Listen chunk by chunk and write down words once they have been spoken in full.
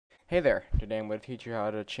Hey there, today I'm going to teach you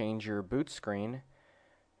how to change your boot screen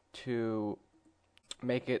to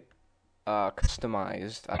make it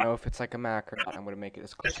customized. I don't know if it's like a Mac or not. I'm going to make it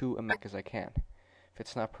as close to a Mac as I can. If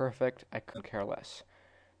it's not perfect, I couldn't care less.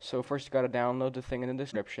 So first you got to download the thing in the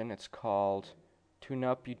description. It's called Tune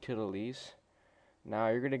Up Utilities. Now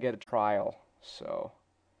you're going to get a trial. So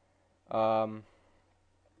go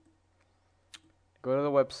to the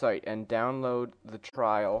website and download the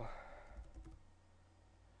trial.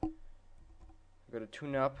 Go to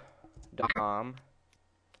tuneup.com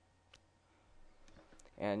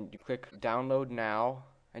and you click download now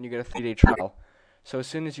and you get a 3-day trial. So as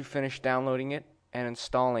soon as you finish downloading it and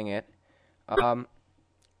installing it,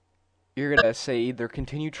 you're going to say either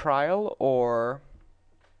continue trial or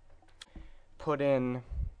put in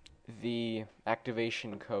the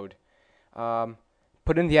activation code.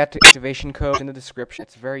 Put in the activation code in the description.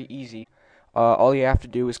 It's very easy. All you have to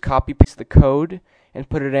do is copy paste the code and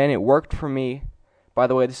put it in. It worked for me. By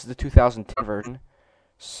the way, this is the 2010 version.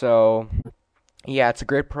 So, yeah, it's a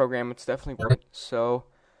great program. It's definitely worth it. So,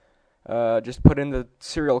 just put in the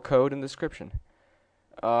serial code in the description.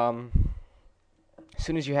 As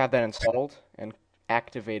soon as you have that installed and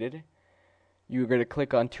activated, you're going to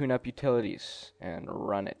click on Tune Up Utilities and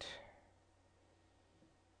run it.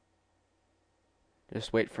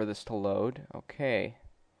 Just wait for this to load. Okay.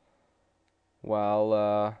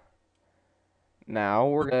 Well, now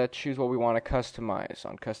we're going to choose what we want to customize.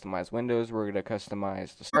 On Customize Windows, we're going to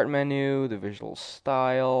customize the Start menu, the visual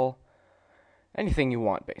style, anything you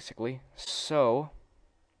want, basically. So,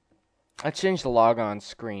 let's change the Logon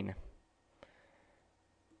screen,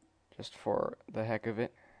 just for the heck of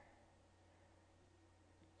it.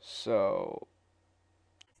 So,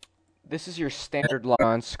 this is your standard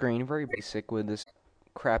Logon screen, very basic with this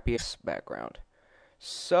crappy background.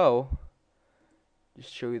 So,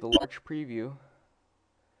 just show you the large preview.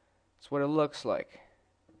 That's what it looks like.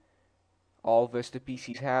 All Vista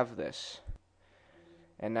PCs have this.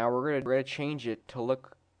 And now we're going to change it to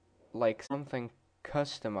look like something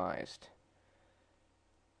customized.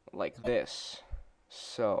 Like this.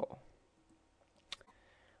 So,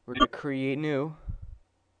 we're going to create new.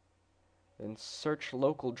 Then search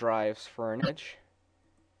local drives for an image.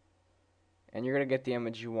 And you're going to get the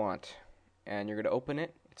image you want. And you're going to open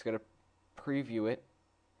it. It's going to preview it.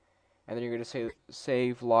 And then you're going to say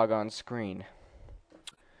save Logon screen.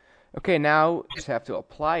 Okay, now you just have to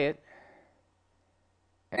apply it.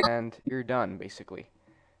 And you're done, basically.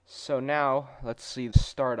 So now, let's see the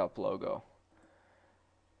startup logo.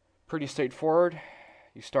 Pretty straightforward.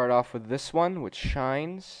 You start off with this one, which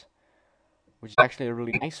shines, which is actually a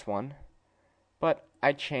really nice one. But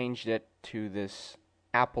I changed it to this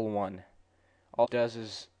Apple one. All it does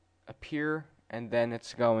is appear, and then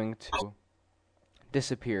it's going to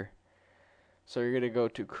disappear. So you're going to go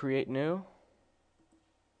to Create New.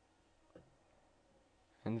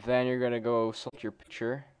 And then you're going to go select your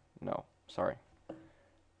picture. No, sorry.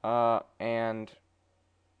 And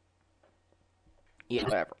yeah,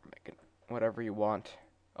 whatever. Make it whatever you want.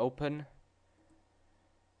 Open.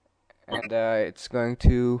 And it's going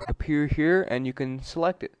to appear here, and you can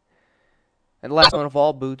select it. And last one of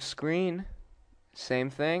all, boot screen. Same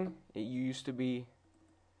thing. It used to be...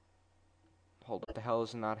 Hold on, what the hell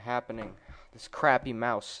is not happening? This crappy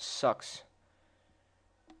mouse sucks.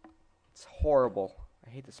 It's horrible. I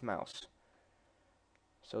hate this mouse.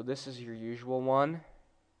 So this is your usual one.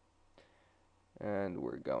 And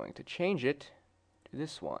we're going to change it to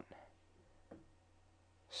this one.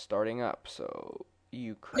 Starting up. So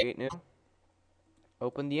you create new.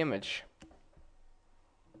 Open the image.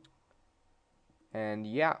 And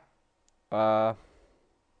yeah. Then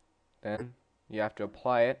you have to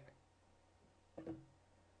apply it.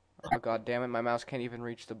 Oh, god damn it, my mouse can't even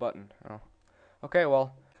reach the button. Oh. Okay,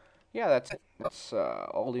 well, yeah, that's it. That's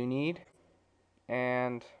all you need.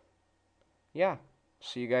 And yeah,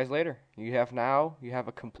 see you guys later. You have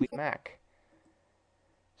a complete Mac.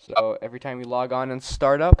 So every time you log on and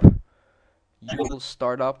start up, you will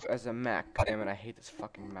start up as a Mac. God damn it, I hate this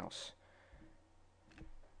fucking mouse.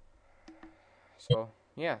 So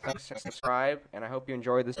yeah, thanks for subscribe, and I hope you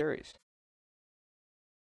enjoyed the series.